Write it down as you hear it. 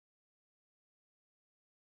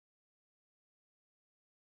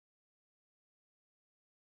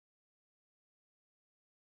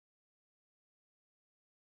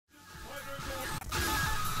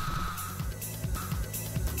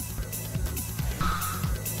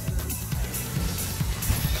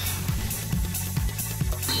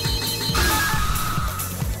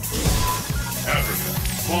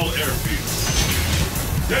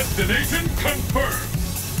Destination confirmed.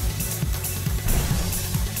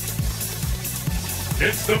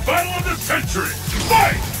 It's the battle of the century.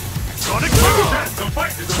 Fight! Sonic Boom! The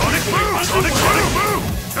fight is Sonic Boom! Sonic Boom!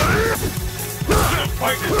 The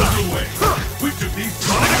fight is underway. Which of these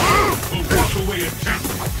Sonic Boom will walk away as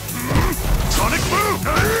champion? Sonic Boom!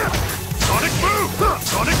 Sonic Boom!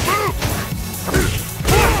 Sonic Boom!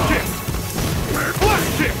 Flash kick! Flash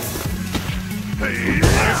kick! I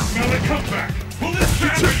smell a comeback. Will this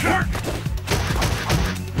damage work?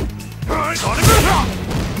 Sonic Boom!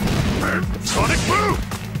 Sonic Boom!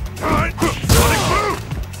 Sonic Boom!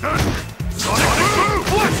 Sonic Boom!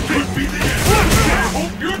 Flash kick! Could be the end. Flash I kick!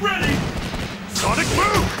 hope you're ready. Sonic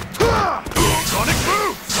Boom! Sonic Boom!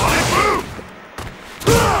 Sonic Boom!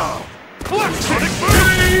 Flash Sonic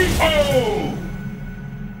Boom! Oh!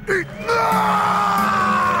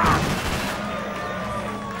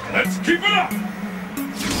 Let's keep it up.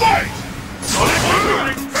 Fight! Sonic Boom!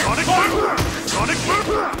 Sonic Boom! Sonic Boom!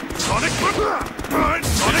 Sonic Boom!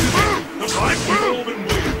 Sonic Boom! Sonic Boom! We've all been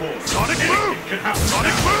waiting for. Sonic Boom! Can happen.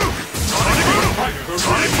 Sonic Boom! Sonic Boom!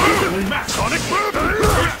 Sonic Boom! Sonic Boom!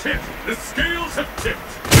 First hit. The scales have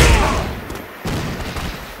tipped.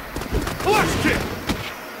 Flash kick!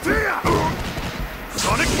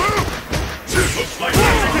 Sonic Boom! Looks like we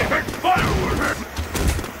expect fireworks.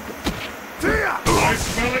 I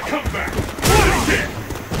smell a comeback. Flash kick!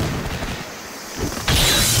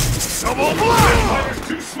 Double blow! Fighter's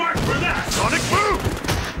too smart for that. Sonic Boom!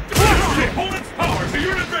 Flash kick! Opponent's power to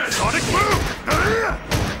your advantage. Sonic Boom!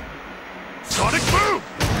 Sonic Boom!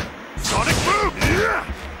 Sonic Boom!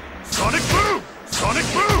 Sonic Boom! Sonic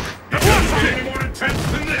Boom! It doesn't get any more intense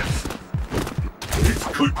than this. This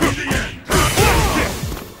could be the end. Flash kick!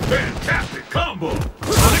 Fantastic combo.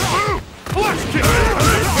 Sonic Boom! Flash kick!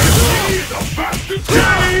 He's the fastest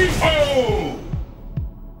K.O.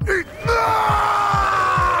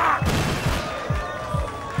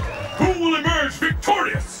 Who will emerge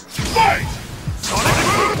victorious? Fight! Sonic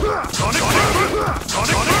Boom! Sonic Boom!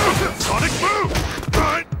 Sonic Boom! Sonic Boom!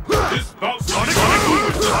 This bout Sonic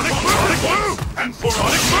Boom! Sonic Boom! Sonic Boom! and for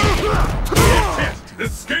Sonic Boom! test, the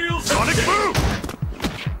scales have Sonic tipped. Boom!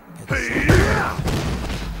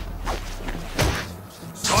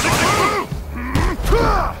 Sonic Boom!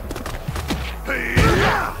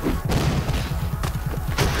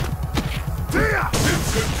 This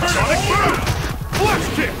could turn Sonic it all Boom! around. Flash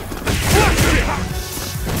kick! Flash kick!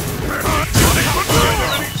 Sonic Boom!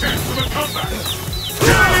 Any chance of a comeback?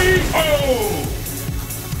 K.O.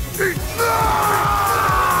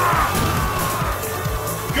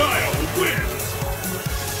 Guile wins.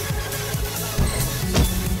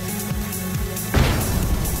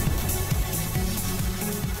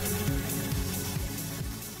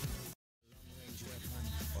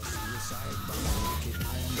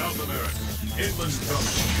 South America, Inland Zone.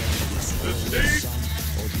 The stage,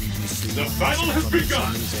 the battle has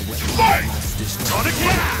begun. Fight! Sonic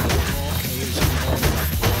Boom!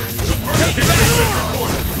 The first hit has been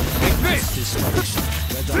recorded. Big fish!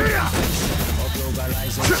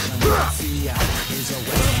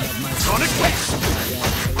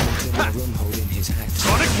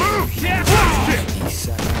 Sonic Boom! Sonic Boom! Flash kick!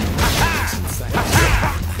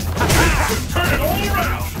 Turn it all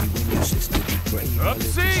around.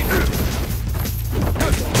 Upsy!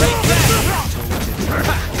 Take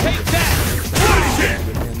that! Take that! Flash kick!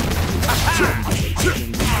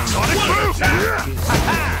 Sonic Boom! Sonic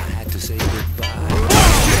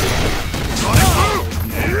Boom!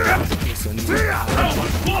 How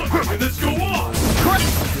much longer can this go on?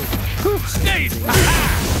 Sneeze!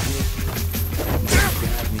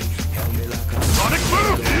 Sonic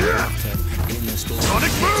Boom!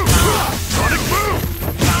 Sonic Boom! Sonic Boom!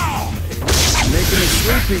 Making it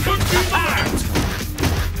sleepy. Could be the last.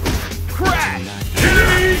 Crash!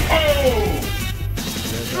 K.O.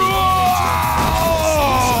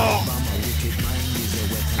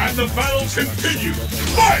 And the battle continues.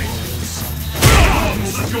 Fight!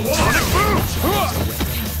 Let's go on. Sonic Boom!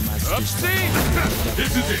 Upsy!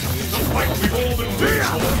 This is it. The fight we've all been waiting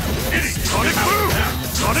for. Anything Sonic can Boom! happen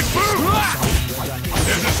now. Sonic Boom!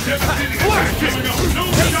 There's a devastating attack coming up. No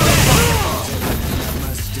doubt about it.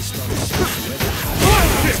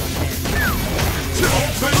 Flash kick!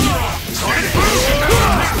 Open your eyes. Sonic Boom!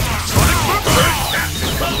 Sonic Boom!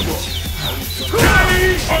 Fantastic combo.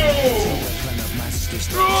 K.O.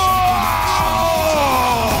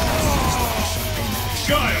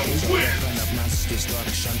 Guile wins.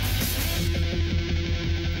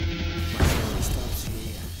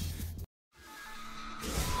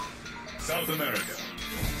 South America,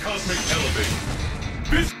 Cosmic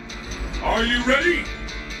Elevate. Are you ready?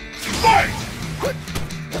 Fight!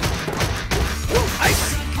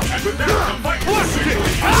 Ice! but there's a fight officially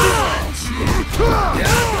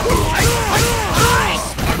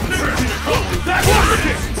I've never seen a combo that good!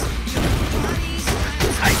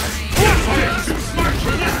 Too smart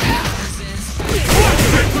for that!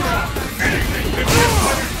 Anything can be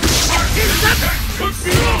fighter! That could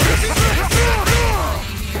be over!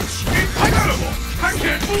 Incredible! I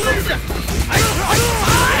can't believe it! I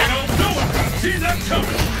don't know it! See that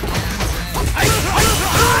coming!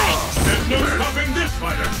 There's no stopping this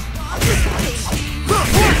fighter!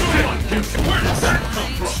 Where did that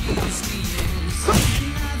come from?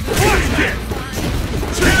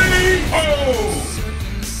 K.O.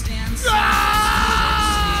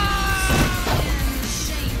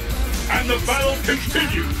 And the battle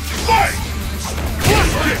continues! Fight!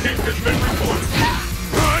 Kick has been recorded!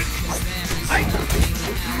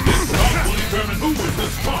 This round will determine who is the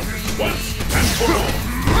strongest once and for all!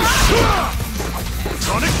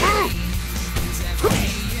 Sonic boom!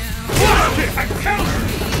 A counter!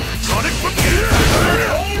 Sonic boom!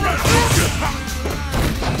 All right!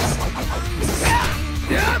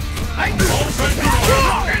 All set to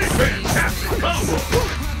roll! And a fantastic combo!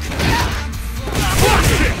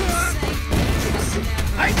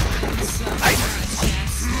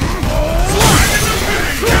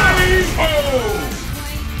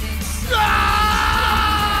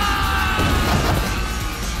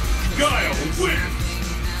 Guile wins!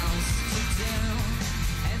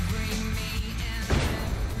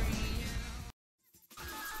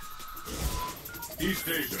 East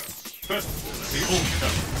Asia, festival at the Old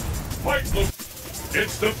Temple. Fight look!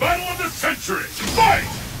 It's the battle of the century! Fight!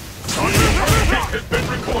 Sonic has been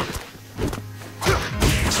recorded.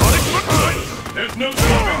 There's no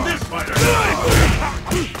stopping this fighter!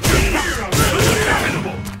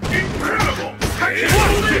 Incredible! Incredible! I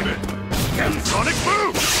can't believe it! Sonic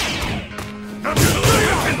boom!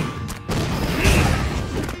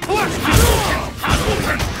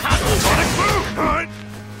 Sonic boom!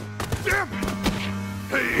 Damn it!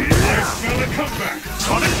 I smell a comeback!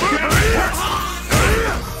 Sonic boom!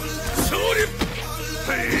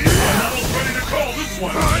 I'm almost ready to call this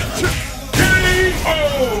one! K.O.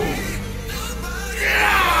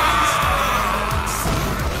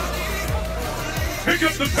 Pick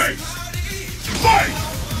up the pace! Fight!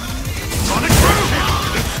 Sonic boom!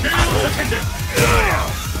 The scale has ended!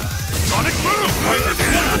 Sonic boom! Fight is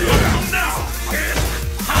now!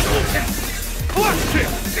 Blast it!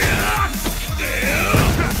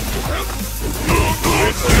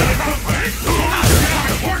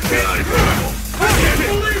 I can't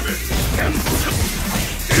believe it!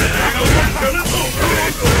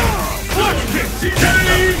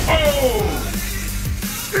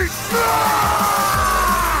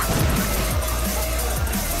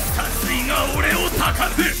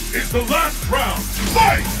 This is the last round!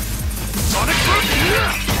 Fight! Sonic boom!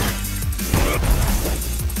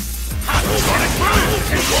 Sonic boom!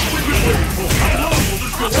 What we've been waiting for! How long will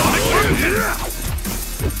this go on?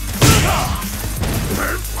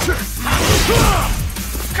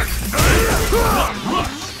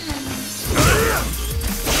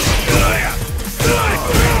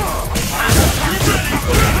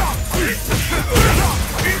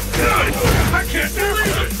 I can't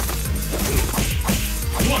believe it!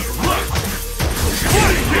 What a rush!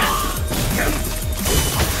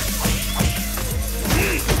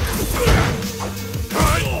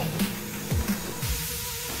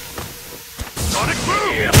 Sonic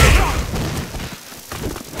boom!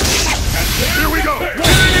 And here we go! No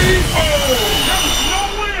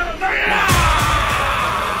way out of that!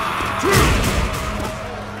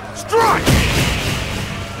 Strike!